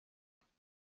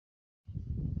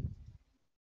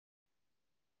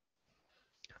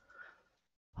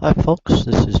Hi folks,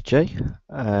 this is Jay,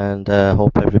 and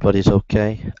hope everybody's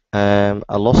okay. I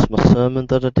lost my sermon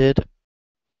that I did.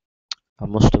 I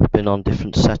must have been on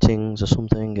different settings or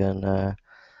something, and I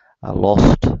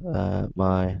lost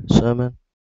my sermon.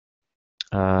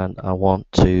 And I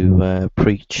want to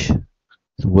preach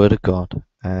the Word of God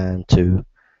and to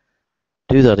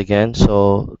do that again.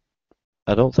 So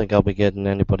I don't think I'll be getting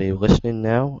anybody listening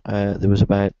now. There was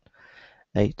about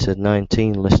 8 to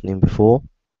 19 listening before,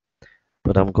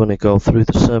 but I'm going to go through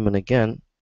the sermon again,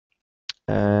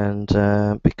 and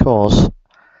because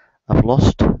I've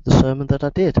lost the sermon that I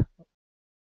did.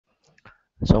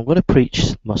 So I'm going to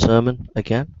preach my sermon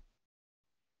again.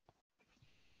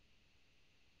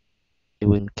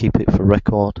 We can keep it for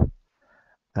record,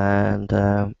 and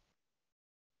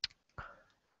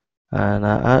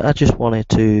I just wanted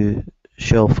to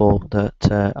show folk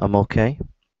that I'm okay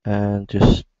and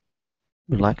just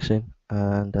relaxing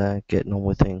and getting on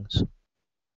with things.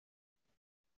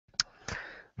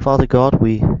 Father God,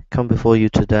 we come before you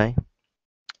today,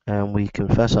 and we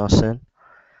confess our sin,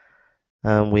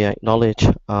 and we acknowledge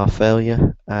our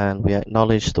failure, and we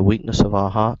acknowledge the weakness of our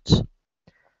hearts,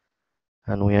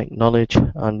 and we acknowledge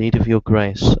our need of your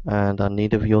grace and our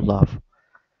need of your love.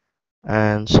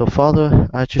 And so, Father,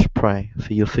 I just pray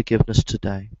for your forgiveness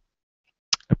today.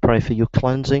 I pray for your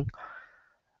cleansing,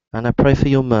 and I pray for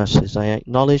your mercies. I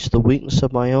acknowledge the weakness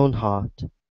of my own heart.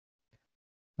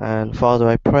 And Father,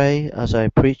 I pray as I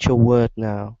preach your word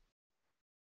now,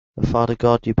 that Father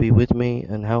God, you be with me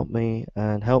and help me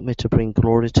to bring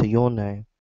glory to your name.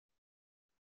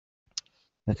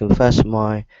 I confess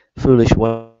my foolish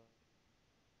way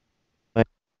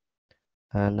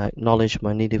and I acknowledge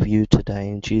my need of you today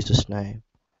in Jesus' name.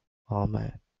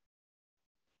 Amen.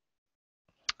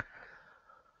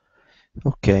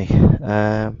 Okay.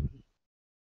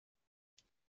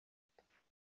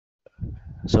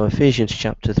 So Ephesians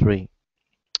chapter 3.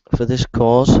 For this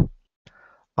cause,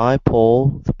 I,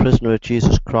 Paul, the prisoner of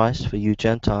Jesus Christ for you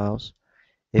Gentiles,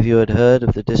 if you had heard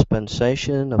of the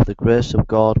dispensation of the grace of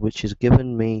God which is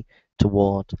given me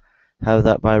toward, how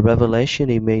that by revelation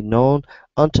he made known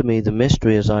unto me the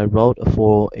mystery as I wrote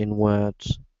afore in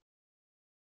words,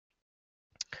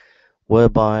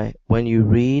 whereby when you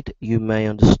read you may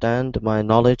understand my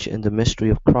knowledge in the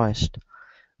mystery of Christ,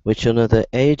 which in other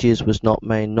ages was not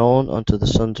made known unto the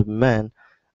sons of men,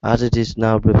 as it is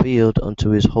now revealed unto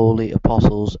his holy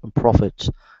apostles and prophets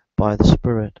by the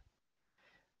Spirit,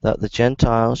 that the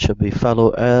Gentiles should be fellow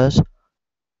heirs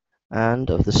and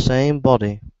of the same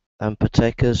body, and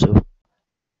partakers of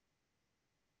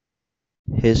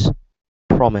his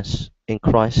promise in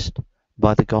Christ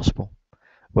by the gospel,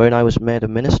 wherein I was made a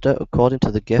minister according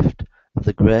to the gift of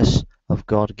the grace of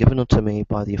God given unto me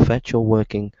by the effectual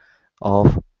working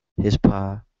of his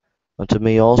power. Unto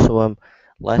me also am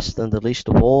less than the least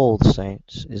of all the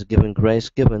saints is given grace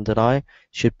given that I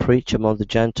should preach among the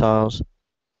Gentiles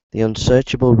the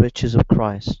unsearchable riches of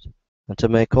Christ, and to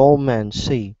make all men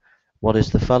see what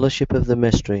is the fellowship of the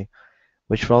mystery,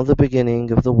 which from the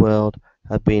beginning of the world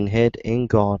had been hid in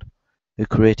God, who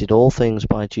created all things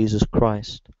by Jesus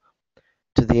Christ,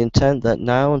 to the intent that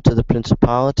now unto the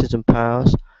principalities and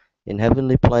powers in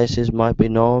heavenly places might be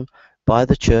known by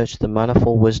the church the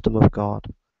manifold wisdom of God,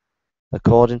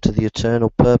 according to the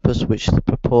eternal purpose which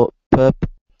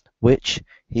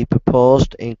he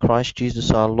proposed in Christ Jesus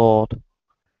our Lord,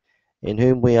 in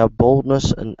whom we have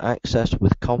boldness and access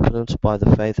with confidence by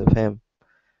the faith of him.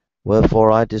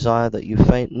 Wherefore I desire that you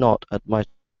faint not at my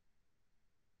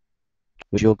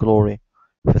with your glory.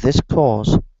 For this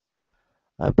cause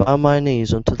I bow my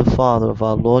knees unto the Father of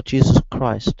our Lord Jesus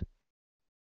Christ,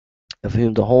 of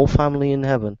whom the whole family in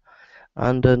heaven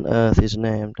and on earth is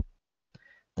named,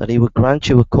 that he would grant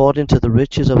you according to the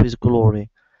riches of his glory,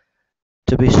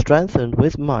 to be strengthened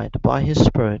with might by his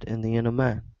Spirit in the inner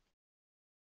man,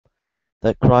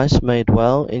 that Christ may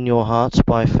dwell in your hearts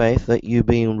by faith, that you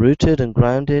being rooted and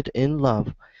grounded in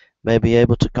love may be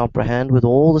able to comprehend with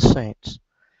all the saints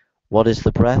what is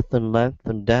the breadth and length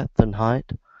and depth and height,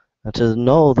 and to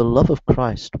know the love of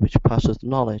Christ which passeth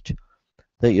knowledge,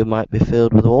 that you might be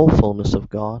filled with all fullness of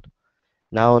God.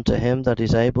 Now unto him that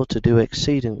is able to do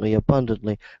exceedingly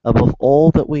abundantly above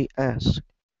all that we ask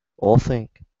or think,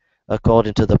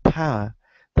 according to the power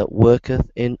that worketh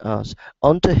in us,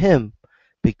 unto him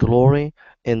be glory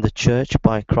in the church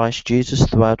by Christ Jesus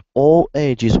throughout all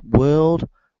ages, world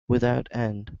without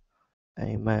end.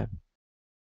 Amen.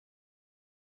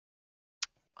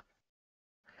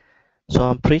 So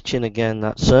I'm preaching again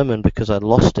that sermon because I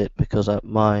lost it, because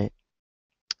my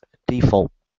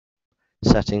default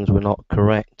settings were not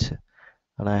correct,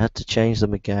 and I had to change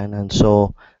them again, and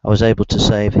so I was able to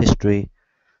save history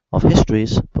of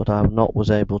histories, but I not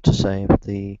was able to save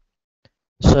the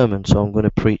sermon, so I'm going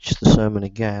to preach the sermon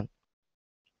again.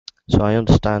 So I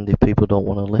understand if people don't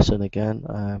want to listen again,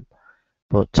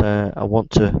 but I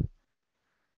want to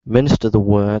minister the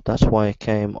word. That's why I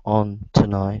came on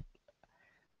tonight.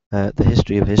 The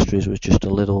history of histories was just a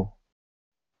little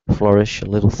flourish, a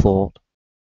little thought.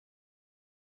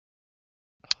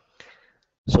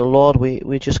 So Lord,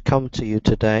 we just come to you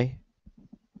today.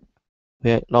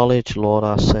 We acknowledge, Lord,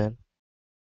 our sin.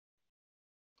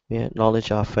 We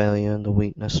acknowledge our failure and the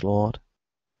weakness, Lord.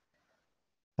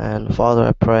 And Father,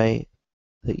 I pray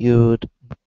that you would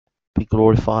be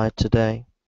glorified today,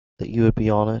 that you would be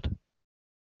honored.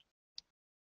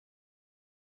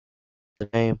 In the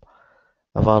name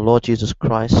of our Lord Jesus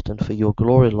Christ, and for your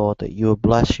glory, Lord, that you would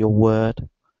bless your word.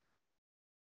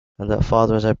 And that,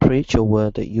 Father, as I preach your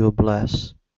word, that you would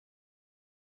bless.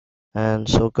 And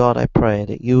so, God, I pray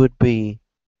that you would be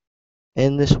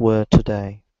in this word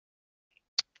today.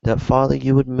 That, Father,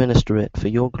 you would minister it for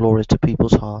your glory to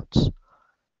people's hearts.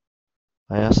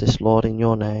 I ask this, Lord, in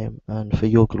your name and for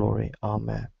your glory.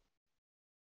 Amen.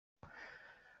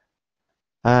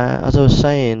 As I was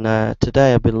saying,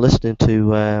 today I've been listening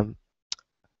to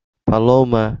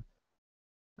Paloma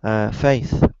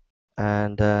Faith,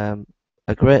 and a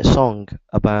great song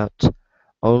about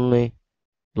only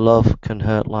love can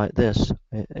hurt like this.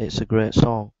 It's a great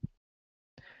song.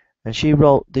 And she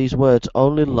wrote these words,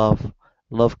 only love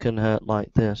can hurt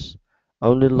like this.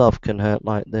 Only love can hurt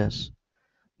like this.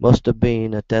 Must have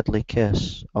been a deadly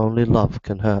kiss. Only love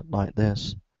can hurt like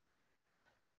this.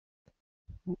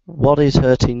 What is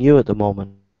hurting you at the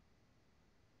moment?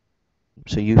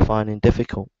 So you finding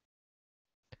difficult?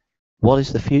 What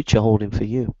is the future holding for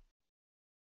you?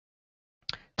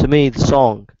 To me, the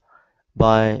song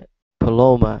by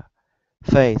Paloma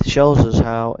Faith shows us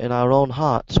how in our own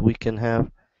hearts we can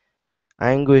have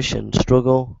anguish and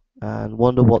struggle and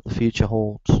wonder what the future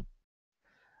holds.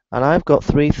 And I've got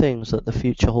 3 things that the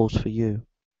future holds for you,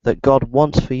 that God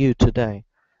wants for you today.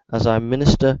 As I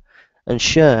minister and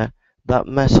share that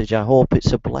message, I hope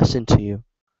it's a blessing to you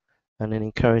and an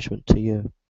encouragement to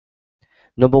you.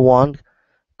 Number 1,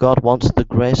 God wants the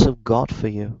grace of God for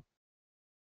you.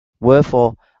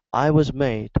 Wherefore I was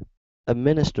made a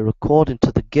minister according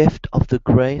to the gift of the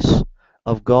grace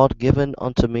of God given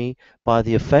unto me by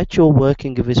the effectual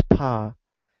working of his power.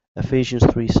 Ephesians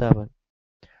 3:7.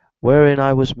 Wherein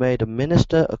I was made a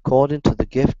minister according to the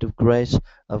gift of grace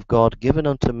of God given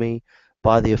unto me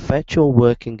by the effectual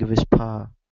working of his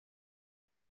power.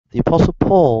 The Apostle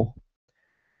Paul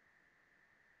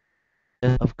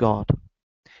of God.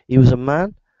 He was a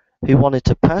man who wanted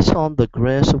to pass on the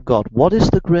grace of God. What is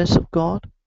the grace of God?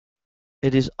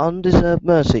 It is undeserved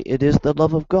mercy. It is the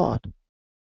love of God.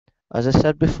 As I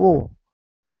said before,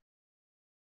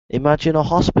 imagine a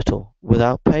hospital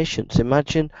without patients.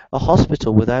 Imagine a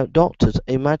hospital without doctors.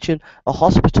 Imagine a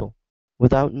hospital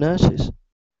without nurses.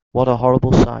 What a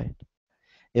horrible sight.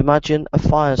 Imagine a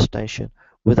fire station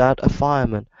without a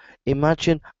fireman.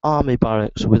 Imagine army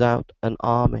barracks without an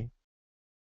army.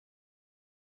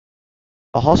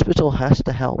 A hospital has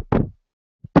to help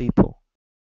people.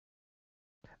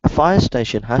 A fire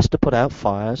station has to put out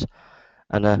fires,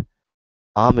 and an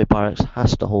army barracks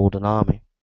has to hold an army.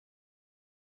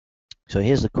 So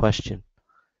here's the question.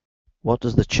 What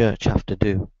does the church have to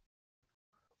do?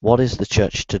 What is the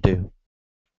church to do?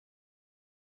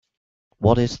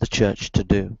 What is the church to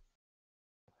do?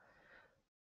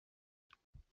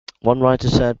 One writer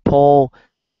said, Paul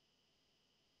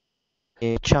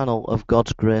is a channel of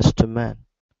God's grace to men.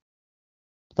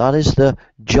 That is the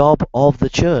job of the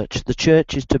church. The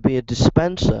church is to be a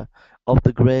dispenser of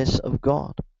the grace of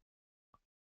God.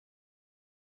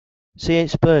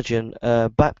 C.H. Spurgeon, a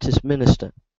Baptist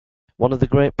minister, one of the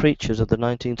great preachers of the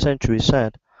 19th century,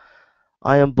 said,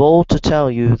 I am bold to tell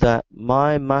you that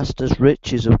my Master's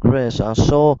riches of grace are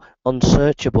so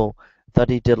unsearchable that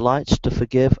he delights to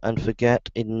forgive and forget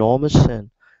enormous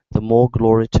sin, the more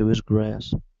glory to his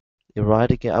grace.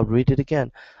 I'll read it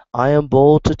again. I am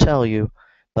bold to tell you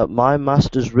that my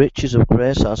Master's riches of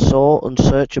grace are so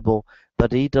unsearchable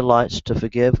that he delights to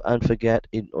forgive and forget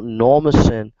enormous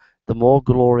sin, the more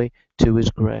glory to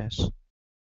his grace.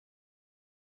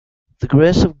 The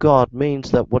grace of God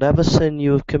means that whatever sin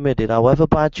you have committed, however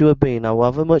bad you have been,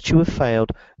 however much you have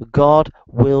failed, God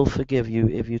will forgive you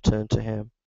if you turn to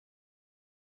him.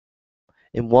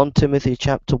 In 1 Timothy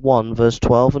chapter 1, verse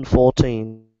 12 and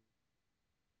 14,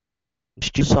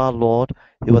 Jesus our Lord,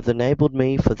 who hath enabled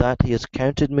me for that he has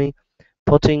counted me,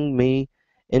 putting me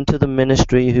into the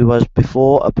ministry, who was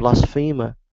before a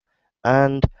blasphemer,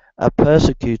 and a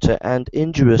persecutor and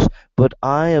injurious, but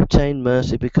I obtained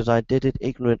mercy because I did it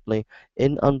ignorantly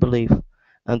in unbelief.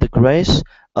 And the grace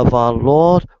of our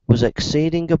Lord was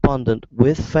exceeding abundant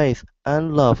with faith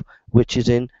and love which is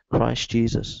in Christ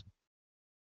Jesus.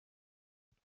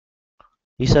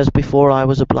 He says, before I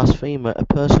was a blasphemer, a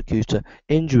persecutor,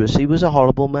 injurious. He was a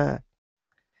horrible man.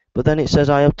 But then it says,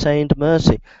 I obtained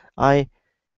mercy. I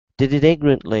did it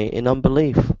ignorantly in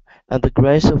unbelief. And the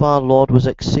grace of our Lord was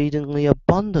exceedingly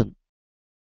abundant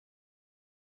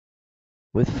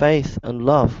with faith and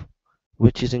love,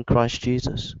 which is in Christ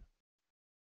Jesus.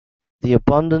 The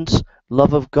abundance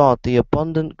love of God, the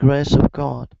abundant grace of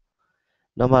God.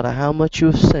 No matter how much you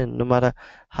have sinned, no matter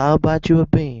how bad you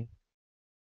have been,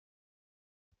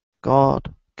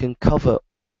 God can cover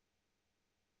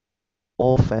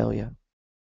all failure.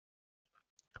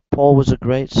 Paul was a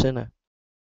great sinner.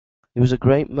 He was a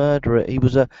great murderer. He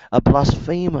was a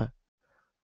blasphemer.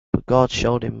 But God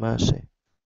showed him mercy.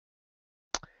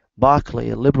 Barclay,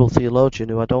 a liberal theologian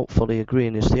who I don't fully agree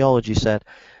in his theology, said,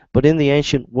 but in the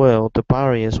ancient world the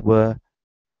barriers were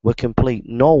complete.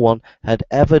 No one had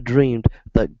ever dreamed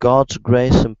that God's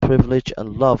grace and privilege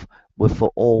and love were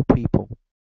for all people.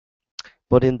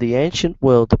 But in the ancient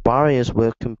world the barriers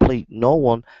were complete. No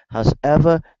one has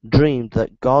ever dreamed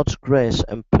that God's grace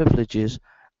and privileges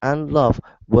and love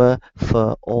were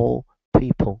for all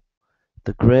people.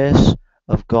 The grace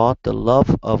of God, the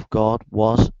love of God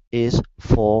is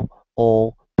for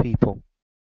all people.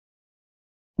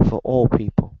 For all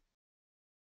people.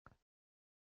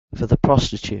 For the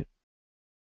prostitute.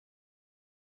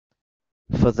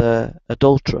 For the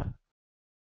adulterer.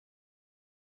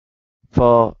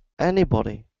 For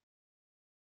anybody.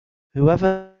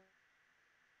 Whoever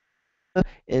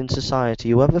in society,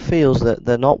 whoever feels that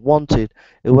they're not wanted,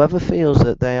 whoever feels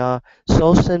that they are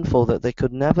so sinful that they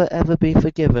could never ever be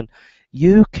forgiven,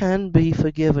 you can be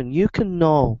forgiven. You can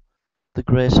know the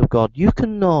grace of God. You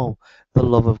can know the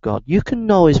love of God. You can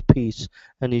know His peace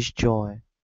and His joy.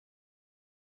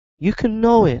 You can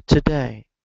know it today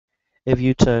if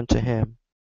you turn to Him.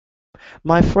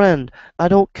 My friend, I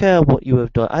don't care what you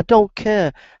have done. I don't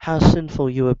care how sinful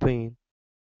you have been.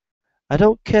 I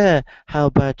don't care how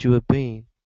bad you have been.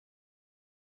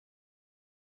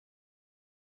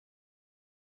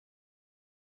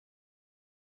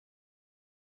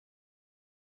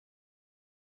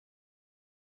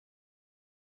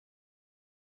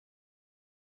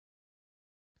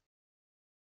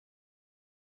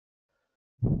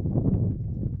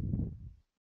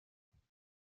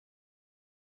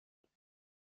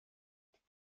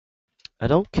 I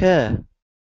don't care.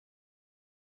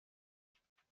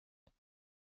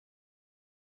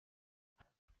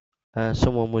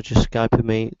 Someone was just Skyping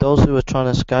me. Those who are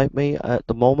trying to Skype me at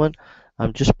the moment,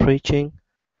 I'm just preaching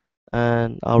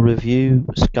and I'll review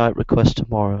Skype requests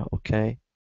tomorrow, okay?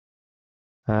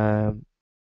 I'm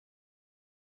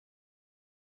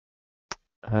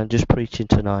just preaching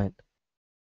tonight.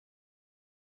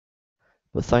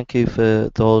 But thank you for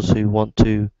those who want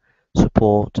to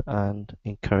support and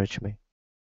encourage me.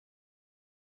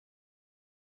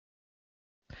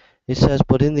 It says,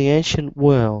 but in the ancient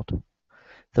world,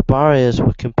 the barriers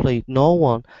were complete. No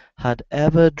one had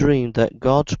ever dreamed that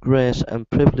God's grace and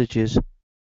privileges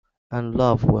and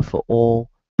love were for all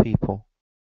people.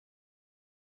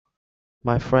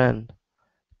 My friend,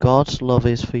 God's love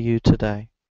is for you today.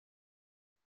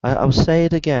 I'll say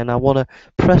it again. I want to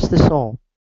press this on.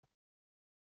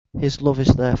 His love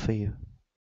is there for you.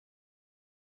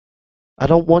 I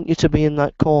don't want you to be in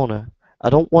that corner. I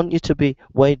don't want you to be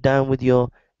weighed down with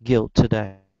your guilt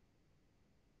today.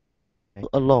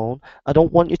 Alone. I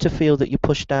don't want you to feel that you're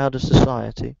pushed out of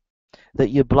society, that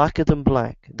you're blacker than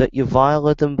black, that you're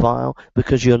viler than vile,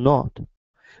 because you're not.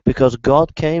 Because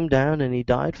God came down and He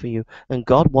died for you, and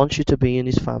God wants you to be in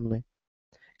His family.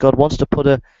 God wants to put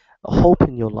a hope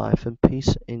in your life and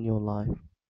peace in your life.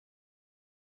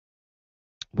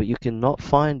 But you cannot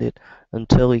find it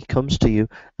until He comes to you,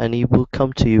 and He will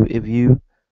come to you if you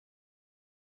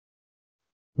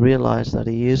realize that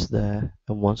He is there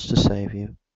and wants to save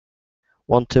you.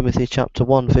 1 Timothy chapter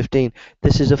 1:15.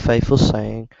 This is a faithful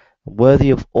saying, worthy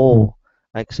of all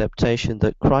acceptation,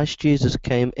 that Christ Jesus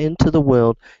came into the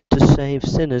world to save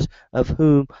sinners, of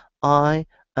whom I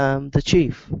am the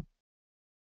chief.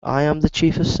 I am the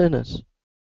chief of sinners.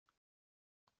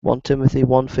 1 Timothy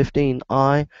 1:15.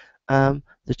 I am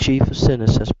the chief of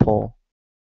sinners, says Paul.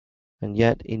 And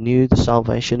yet he knew the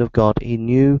salvation of God. He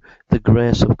knew the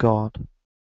grace of God.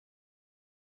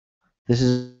 This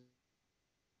is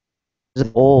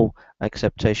all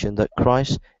acceptation, that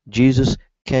Christ Jesus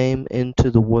came into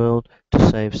the world to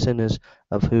save sinners,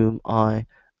 of whom I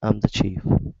am the chief.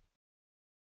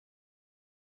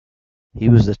 He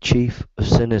was the chief of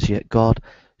sinners, yet God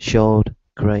showed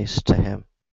grace to him.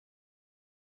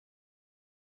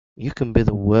 You can be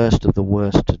the worst of the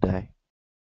worst today.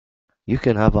 You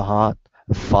can have a heart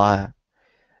of fire.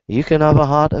 You can have a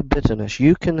heart of bitterness.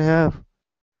 You can have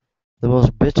the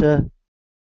most bitter,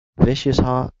 vicious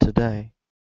heart today.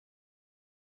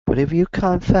 But if you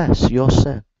confess your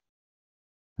sin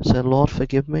and say, Lord,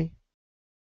 forgive me,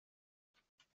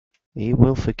 He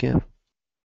will forgive.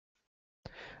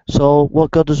 So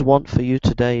what God does want for you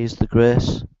today is the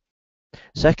grace.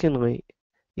 Secondly,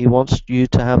 He wants you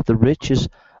to have the riches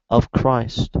of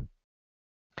Christ.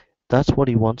 That's what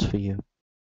He wants for you.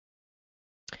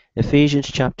 Ephesians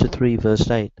chapter 3 verse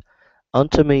 8.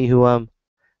 Unto me who am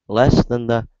less than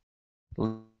the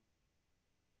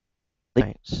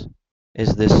saints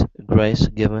is this grace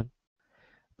given,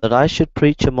 that I should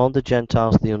preach among the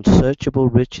Gentiles the unsearchable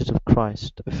riches of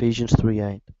Christ. Ephesians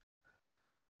 3:8.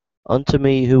 Unto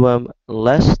me who am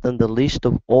less than the least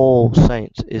of all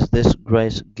saints is this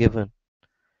grace given,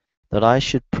 that I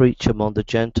should preach among the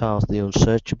Gentiles the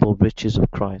unsearchable riches of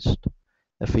Christ.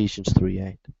 Ephesians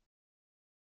 3:8.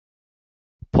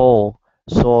 Paul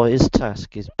saw his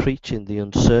task is preaching the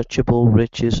unsearchable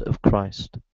riches of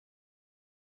Christ.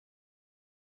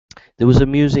 There was a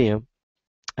museum,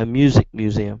 a music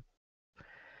museum,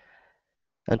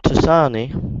 and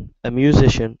Tusani, a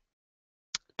musician,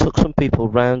 took some people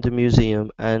round the museum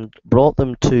and brought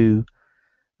them to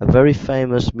a very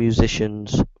famous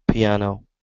musician's piano.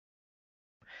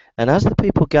 And as the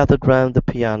people gathered round the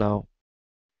piano,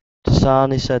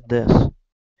 Tusani said this,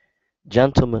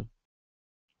 Gentlemen,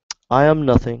 I am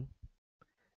nothing,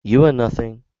 you are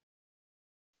nothing,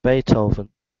 Beethoven.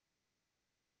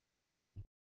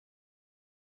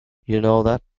 You know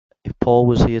that if Paul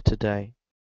was here today,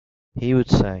 he would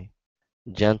say,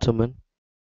 Gentlemen,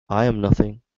 I am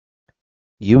nothing,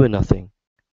 you are nothing,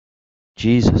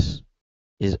 Jesus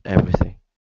is everything.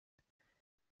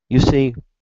 You see,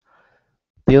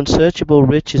 the unsearchable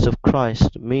riches of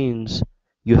Christ means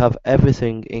you have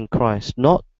everything in Christ,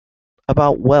 not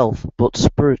about wealth, but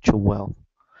spiritual wealth.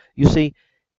 You see,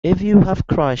 if you have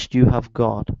Christ, you have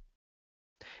God.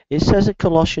 It says in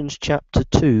Colossians chapter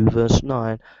 2, verse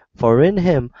 9, For in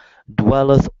him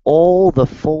dwelleth all the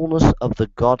fullness of the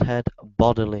Godhead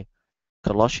bodily.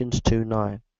 Colossians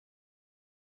 2:9.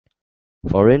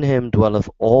 For in him dwelleth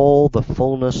all the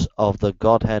fullness of the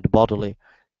Godhead bodily.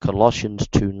 Colossians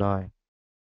 2:9.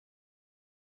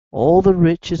 All the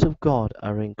riches of God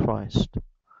are in Christ.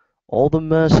 All the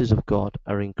mercies of God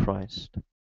are in Christ.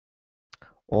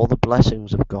 All the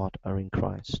blessings of God are in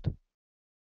Christ.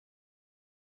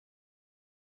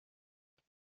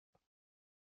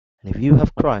 And if you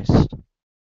have Christ,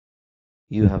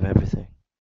 you have everything.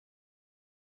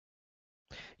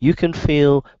 You can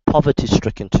feel poverty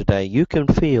stricken today. You can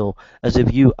feel as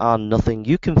if you are nothing.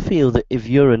 You can feel that if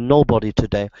you're a nobody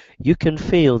today, you can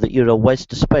feel that you're a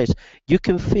waste of space. You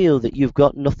can feel that you've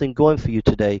got nothing going for you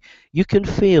today. You can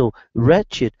feel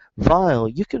wretched, vile.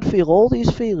 You can feel all these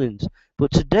feelings.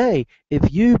 But today,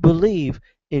 if you believe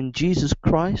in Jesus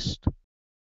Christ,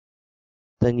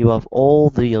 then you have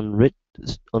all the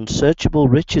unsearchable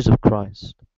riches of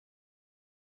Christ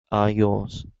are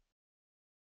yours.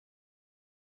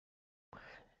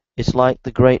 It's like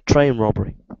the great train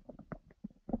robbery.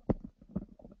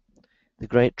 The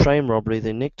great train robbery,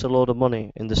 they nicked a load of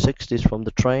money in the 60s from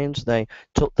the trains. They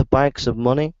took the bags of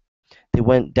money. They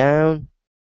went down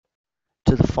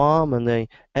to the farm and they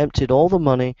emptied all the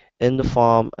money in the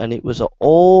farm, and it was an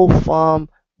all farm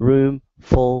room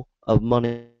full of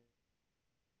money.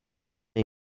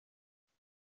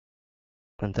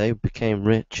 And they became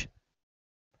rich.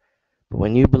 But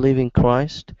when you believe in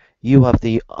Christ, you have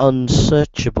the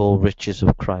unsearchable riches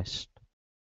of Christ.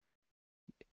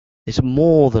 It's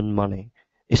more than money.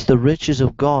 It's the riches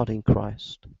of God in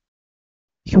Christ.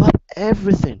 You have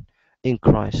everything in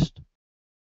Christ.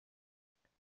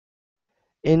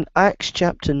 In Acts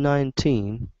chapter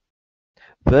 19,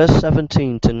 verse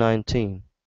 17 to 19,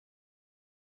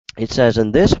 it says,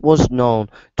 And this was known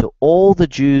to all the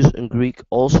Jews and Greek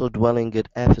also dwelling at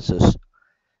Ephesus.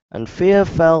 And fear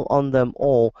fell on them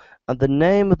all, and the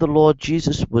name of the Lord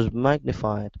Jesus was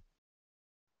magnified.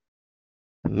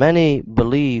 Many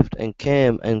believed and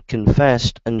came and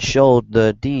confessed and showed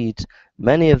their deeds.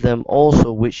 Many of them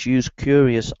also which used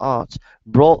curious arts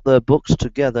brought their books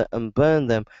together and burned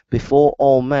them before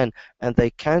all men. And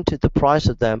they counted the price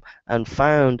of them and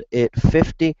found it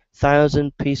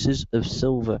 50,000 pieces of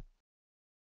silver.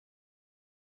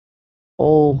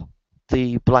 All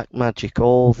the black magic,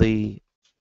 all the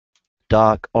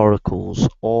dark oracles,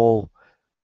 all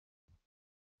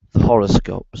the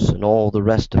horoscopes and all the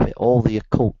rest of it, all the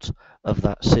occult of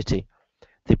that city.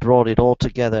 They brought it all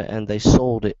together and they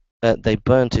sold it. They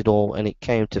burnt it all, and it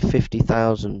came to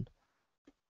 50,000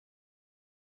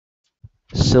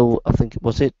 silver. I think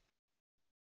was it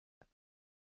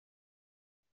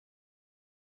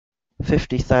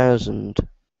 50,000.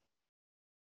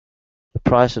 The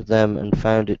price of them, and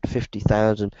found it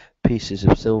 50,000 pieces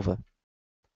of silver.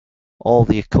 All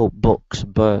the occult books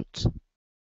burnt.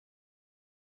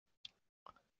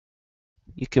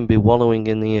 You can be wallowing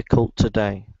in the occult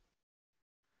today.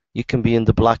 You can be in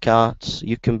the black arts.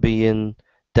 You can be in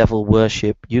devil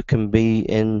worship. You can be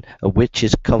in a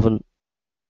witch's coven.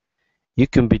 You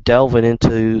can be delving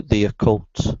into the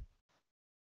occult.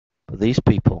 But these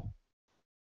people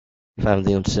found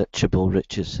the unsearchable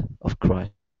riches of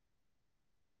Christ.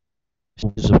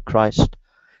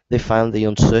 They found the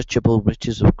unsearchable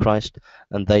riches of Christ,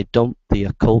 and they dumped the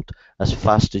occult as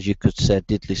fast as you could say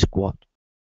diddly squat.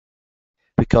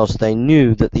 Because they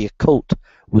knew that the occult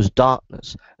was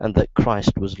darkness and that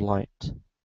Christ was light.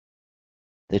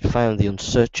 They'd found the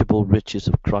unsearchable riches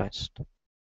of Christ.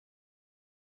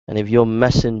 And if you're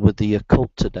messing with the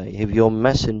occult today, if you're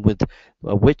messing with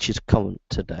a witch's coven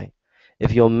today,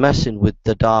 if you're messing with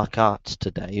the dark arts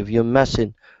today, if you're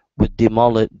messing with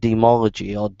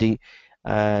demology or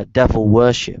devil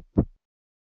worship,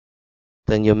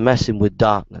 then you're messing with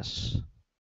darkness.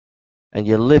 And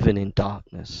you're living in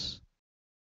darkness.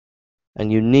 And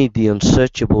you need the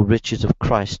unsearchable riches of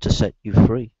Christ to set you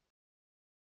free.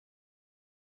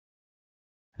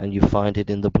 And you find it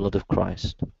in the blood of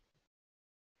Christ.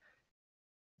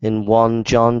 In 1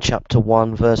 John chapter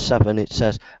 1 verse 7 it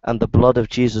says, "And the blood of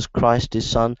Jesus Christ his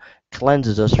Son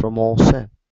cleanses us from all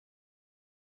sin."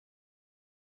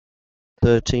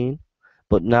 13,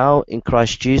 "But now in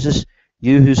Christ Jesus,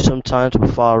 you who sometimes were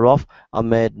far off are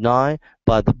made nigh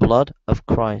by the blood of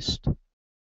Christ."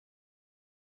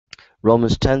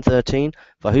 Romans 10:13,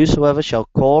 "For whosoever shall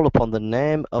call upon the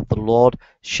name of the Lord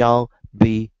shall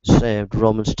be saved."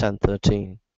 Romans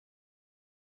 10:13.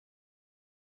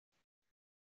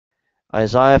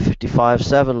 Isaiah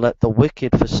 55:7, "Let the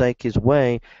wicked forsake his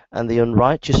way, and the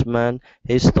unrighteous man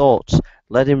his thoughts.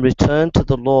 Let him return to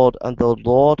the Lord, and the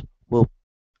Lord will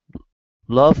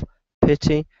love,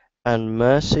 pity, and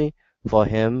mercy for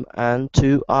him, and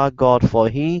to our God, for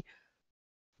he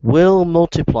will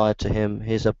multiply to him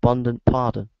his abundant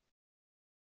pardon."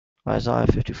 Isaiah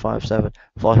 55:7,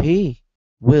 "For he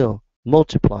will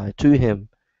multiply to him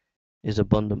his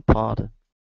abundant pardon."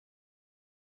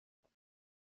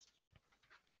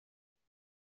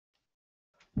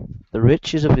 The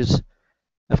riches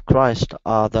of Christ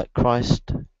are that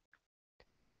Christ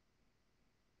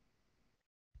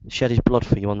shed his blood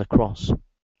for you on the cross,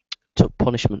 took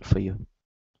punishment for you,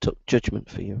 took judgment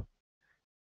for you,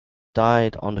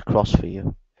 died on the cross for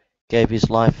you, gave his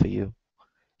life for you,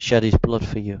 shed his blood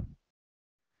for you,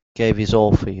 gave his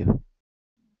all for you.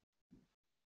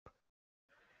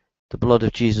 The blood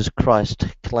of Jesus Christ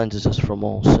cleanses us from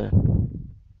all sin.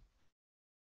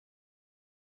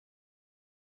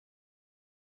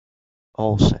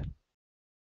 All sin,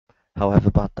 however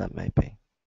bad that may be.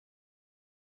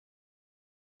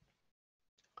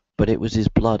 But it was his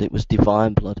blood, it was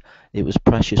divine blood, it was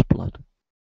precious blood.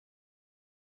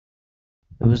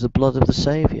 It was the blood of the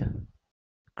Saviour,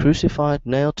 crucified,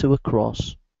 nailed to a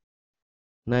cross,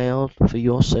 nailed for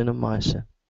your sin and my sin.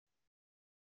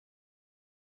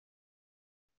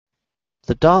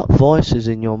 The dark voices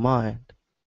in your mind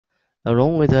are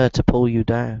only there to pull you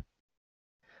down.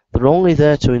 They're only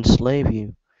there to enslave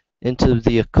you into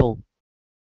the occult.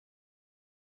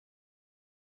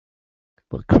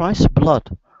 But Christ's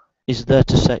blood is there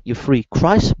to set you free.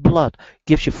 Christ's blood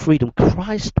gives you freedom.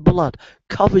 Christ's blood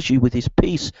covers you with his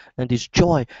peace and his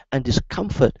joy and his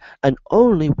comfort, and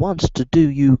only wants to do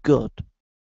you good.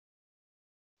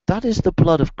 That is the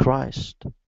blood of Christ.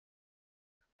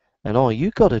 And all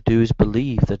you got to do is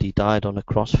believe that he died on the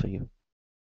cross for you.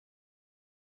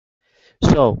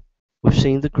 So, we've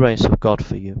seen the grace of God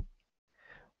for you.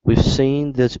 We've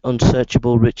seen the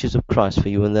unsearchable riches of Christ for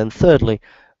you. And then thirdly,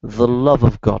 the love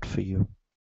of God for you.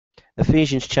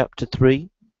 Ephesians chapter 3,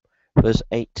 verse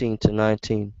 18 to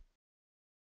 19.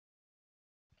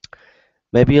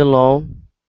 "May be alone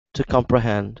to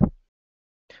comprehend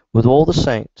with all the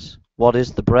saints what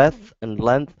is the breadth and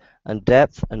length and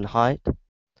depth and height,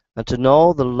 and to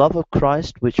know the love of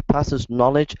Christ which passes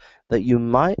knowledge, that you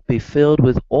might be filled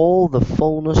with all the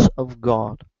fullness of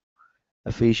God."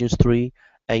 Ephesians 3,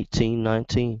 18,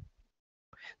 19.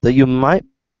 That you might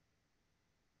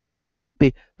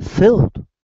be filled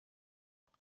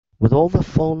with all the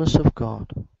fullness of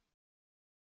God.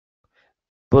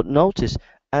 But notice,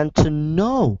 and to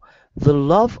know the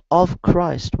love of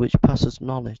Christ which passes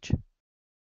knowledge.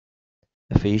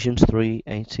 Ephesians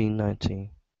 3:18-19.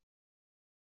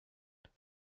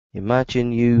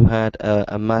 Imagine you had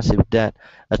a massive debt,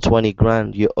 a 20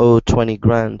 grand, you owed 20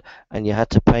 grand and you had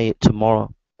to pay it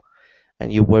tomorrow,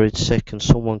 and you're worried sick and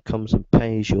someone comes and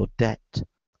pays your debt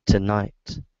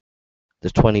tonight. The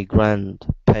 20 grand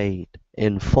paid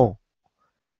in full.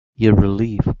 You're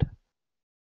relieved.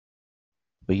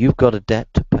 But you've got a debt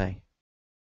to pay.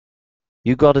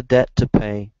 You've got a debt to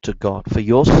pay to God for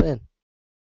your sin.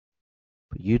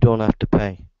 But you don't have to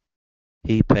pay.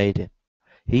 He paid it.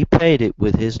 He paid it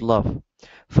with his love.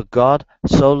 For God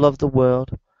so loved the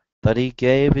world that he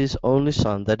gave his only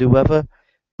Son, that whoever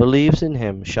believes in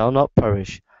him shall not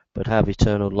perish, but have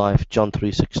eternal life. John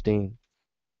 3:16.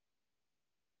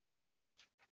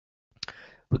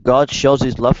 But God shows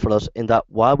his love for us in that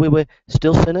while we were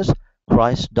still sinners,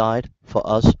 Christ died for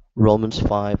us. Romans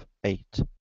 5:8.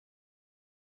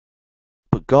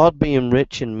 But God, being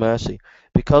rich in mercy,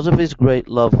 because of his great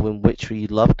love in which he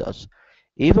loved us,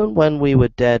 even when we were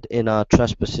dead in our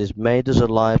trespasses, made us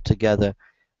alive together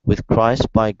with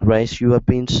Christ. By grace you have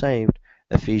been saved.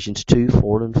 Ephesians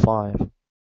 2:4-5.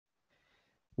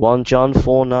 1 John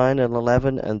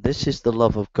 4:9-11. And this is the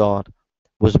love of God,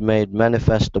 was made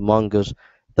manifest among us,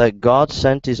 that God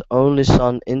sent his only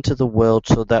Son into the world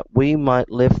so that we might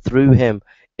live through him.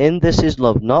 In this is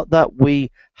love, not that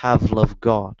we have loved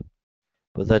God,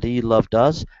 but that he loved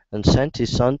us and sent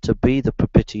his Son to be the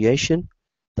propitiation,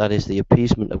 that is the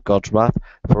appeasement of God's wrath,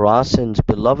 for our sins.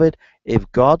 Beloved,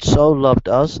 if God so loved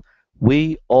us,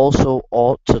 we also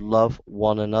ought to love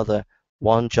one another.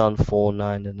 1 John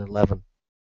 4:9-11.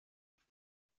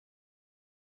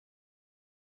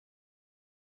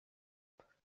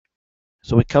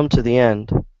 So we come to the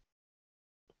end,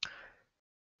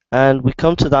 and we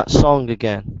come to that song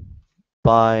again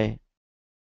by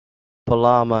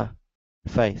Palama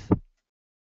Faith.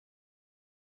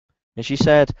 And she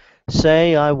said,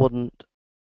 say I wouldn't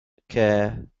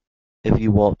care if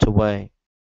you walked away,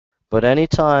 but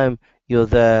anytime you're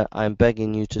there, I'm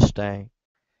begging you to stay.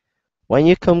 When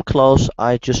you come close,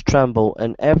 I just tremble,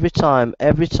 and every time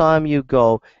you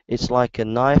go, it's like a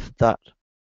knife that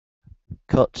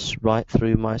cuts right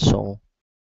through my soul.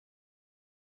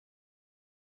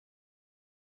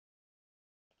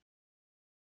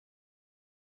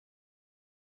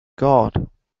 God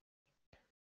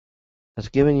has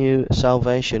given you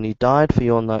salvation. He died for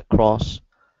you on that cross,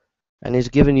 and he's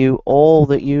given you all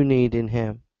that you need in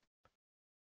him.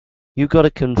 You've got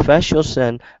to confess your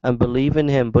sin and believe in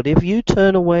him. But if you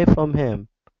turn away from him,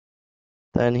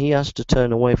 then he has to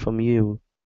turn away from you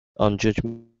on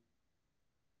Judgment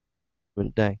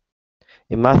Day.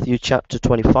 In Matthew chapter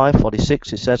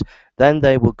 25:46 it says, then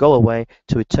they will go away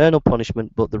to eternal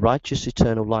punishment, but the righteous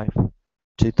eternal life.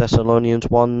 2 Thessalonians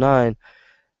 1:9,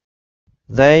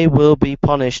 they will be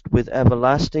punished with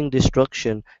everlasting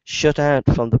destruction, shut out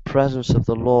from the presence of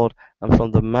the Lord and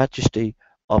from the majesty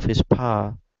of his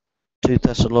power. 2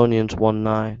 Thessalonians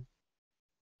 1:9.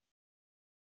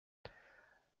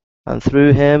 And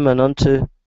through him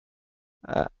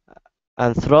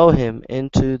and throw him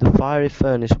into the fiery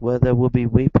furnace, where there will be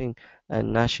weeping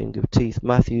and gnashing of teeth.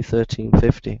 Matthew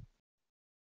 13:50.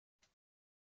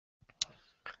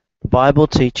 The Bible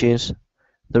teaches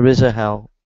there is a hell.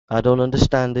 I don't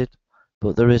understand it,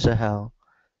 but there is a hell.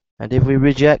 And if we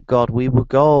reject God, we will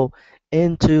go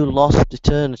into lost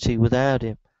eternity without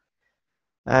him.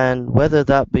 And whether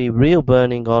that be real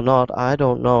burning or not, I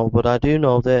don't know, but I do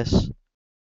know this,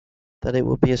 that it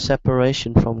will be a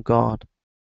separation from God.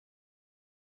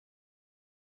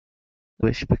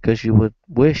 Because you would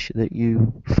wish that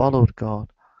you followed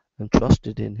God and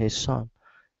trusted in his Son,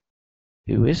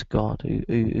 who is God,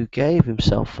 who gave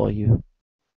himself for you.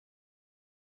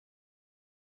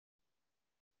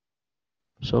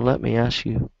 So let me ask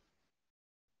you,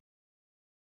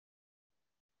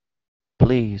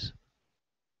 please,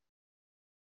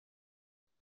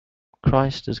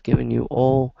 Christ has given you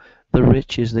all the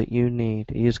riches that you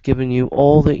need. He has given you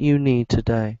all that you need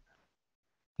today.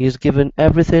 He has given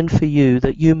everything for you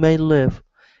that you may live.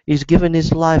 He's given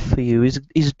his life for you.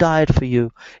 He's died for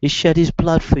you. He's shed his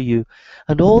blood for you.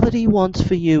 And all that he wants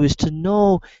for you is to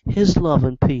know his love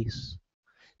and peace,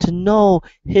 to know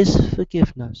his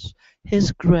forgiveness,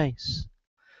 his grace.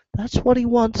 That's what he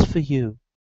wants for you.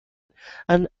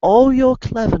 And all your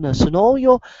cleverness and all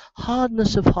your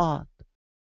hardness of heart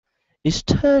is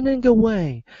turning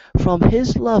away from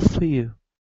his love for you.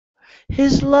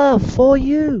 His love for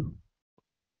you.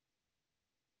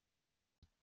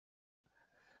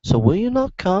 So will you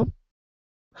not come?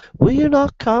 Will you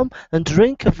not come and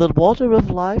drink of the water of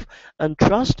life and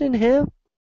trust in Him?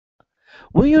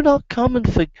 Will you not come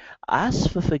and ask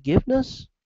for forgiveness?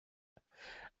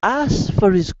 Ask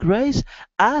for His grace.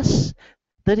 Ask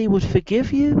that He would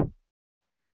forgive you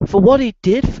for what He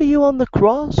did for you on the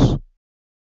cross.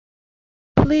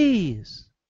 Please,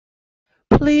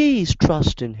 please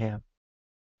trust in Him.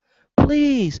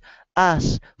 Please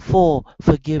ask for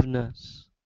forgiveness.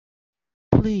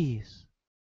 Please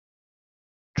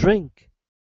drink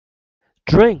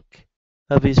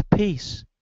of His peace.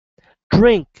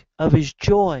 Drink of His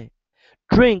joy.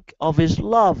 Drink of His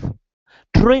love.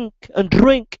 Drink and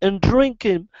drink and drink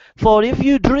Him. For if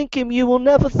you drink Him, you will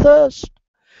never thirst.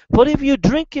 For if you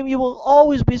drink Him, you will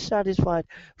always be satisfied.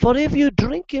 For if you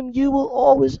drink Him, you will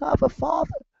always have a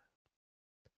Father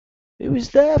who is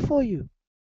there for you.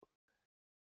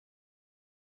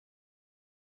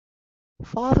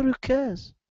 Father who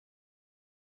cares.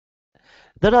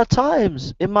 There are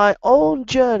times in my own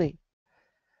journey,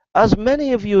 as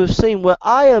many of you have seen, where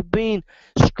I have been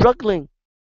struggling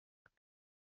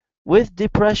with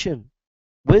depression,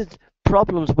 with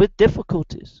problems, with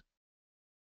difficulties.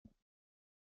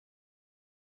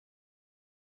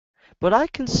 But I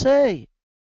can say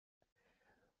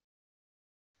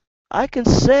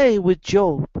with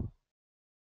Job,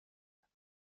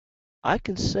 I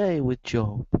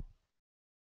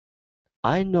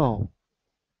know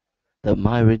that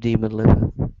my Redeemer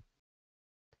liveth.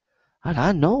 And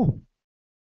I know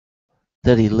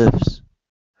that He lives.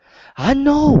 I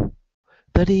know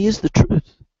that He is the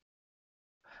truth.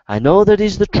 I know that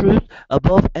He's the truth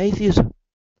above atheism.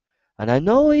 And I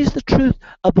know He's the truth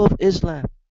above Islam.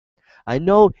 I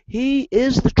know He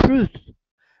is the truth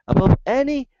above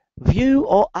any view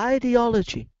or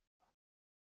ideology.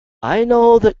 I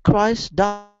know that Christ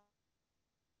died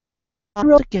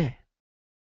again.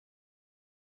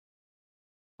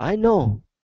 I know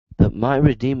that my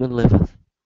Redeemer liveth.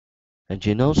 And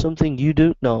you know something you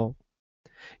don't know?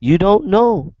 You don't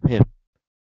know Him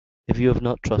if you have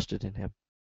not trusted in Him.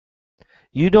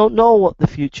 You don't know what the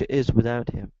future is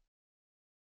without Him.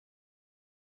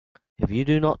 If you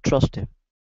do not trust Him,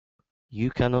 you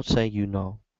cannot say you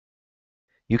know.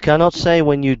 You cannot say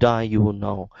when you die you will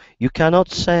know. You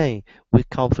cannot say with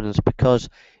confidence because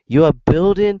you are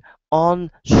building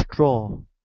on straw.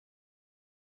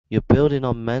 You're building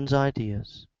on men's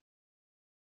ideas.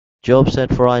 Job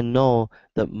said, "For I know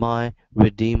that my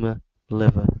Redeemer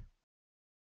liveth."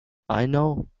 I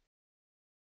know.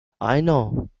 I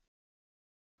know.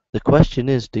 The question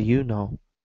is, do you know?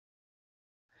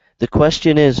 The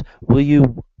question is, will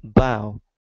you bow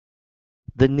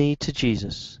the knee to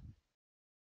Jesus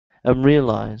and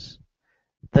realize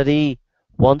that He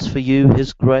wants for you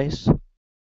His grace,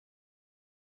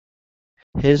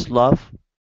 His love,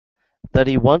 that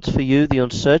He wants for you the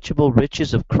unsearchable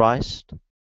riches of Christ,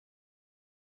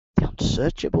 the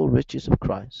unsearchable riches of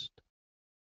Christ,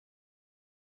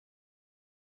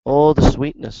 all the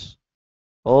sweetness,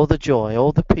 all the joy,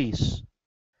 all the peace,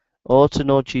 all to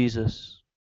know Jesus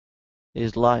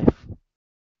is life.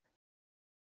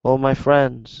 Oh, my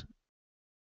friends,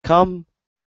 come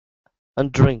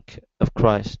and drink of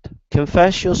Christ.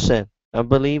 Confess your sin and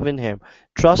believe in Him.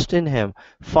 Trust in Him.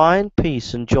 Find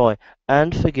peace and joy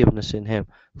and forgiveness in Him.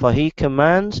 For He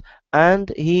commands and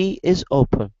He is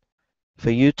open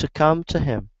for you to come to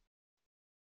Him.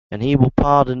 And He will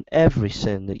pardon every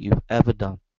sin that you've ever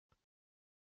done.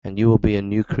 And you will be a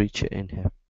new creature in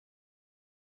Him.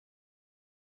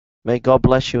 May God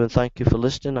bless you and thank you for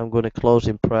listening. I'm going to close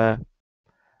in prayer.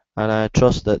 And I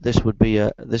trust that this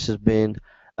has been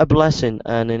a blessing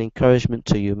and an encouragement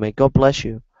to you. May God bless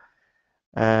you.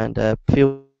 And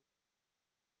feel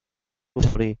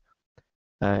free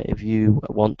if you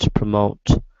want to promote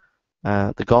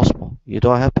the gospel. You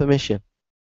don't have permission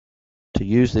to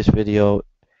use this video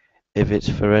if it's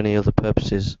for any other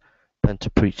purposes than to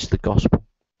preach the gospel.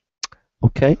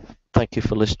 Okay? Thank you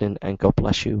for listening and God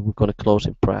bless you. We're going to close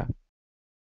in prayer.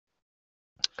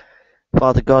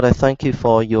 Father God, I thank you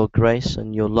for your grace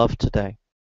and your love today.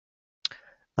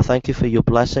 I thank you for your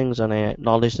blessings and I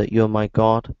acknowledge that you're my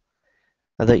God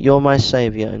and that you're my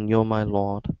Savior and you're my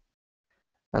Lord.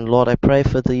 And Lord, I pray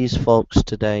for these folks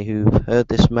today who've heard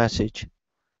this message,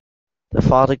 that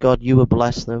Father God, you would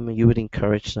bless them and you would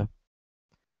encourage them.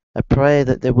 I pray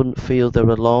that they wouldn't feel they're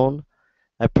alone.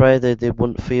 I pray that they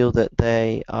wouldn't feel that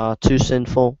they are too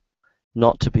sinful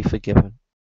not to be forgiven.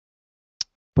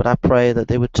 But I pray that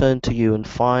they would turn to you and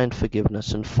find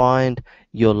forgiveness and find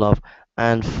your love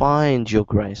and find your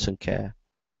grace and care.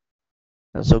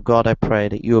 And so God, I pray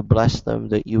that you would bless them,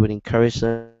 that you would encourage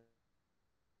them,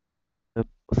 that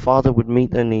Father would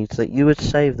meet their needs, that you would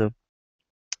save them,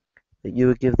 that you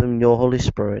would give them your Holy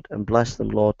Spirit and bless them,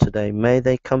 Lord, today. May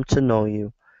they come to know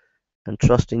you and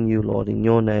trust in you, Lord, in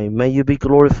your name. May you be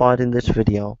glorified in this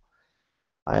video.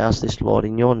 I ask this, Lord,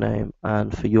 in your name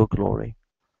and for your glory.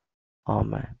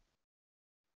 Amen.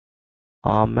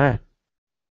 Amen.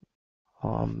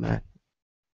 Amen.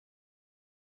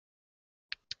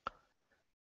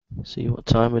 See what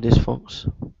time it is, folks.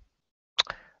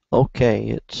 Okay,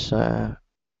 it's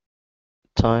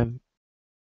time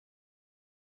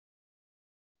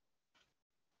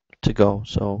to go.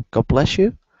 So God bless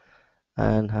you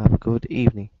and have a good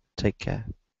evening. Take care.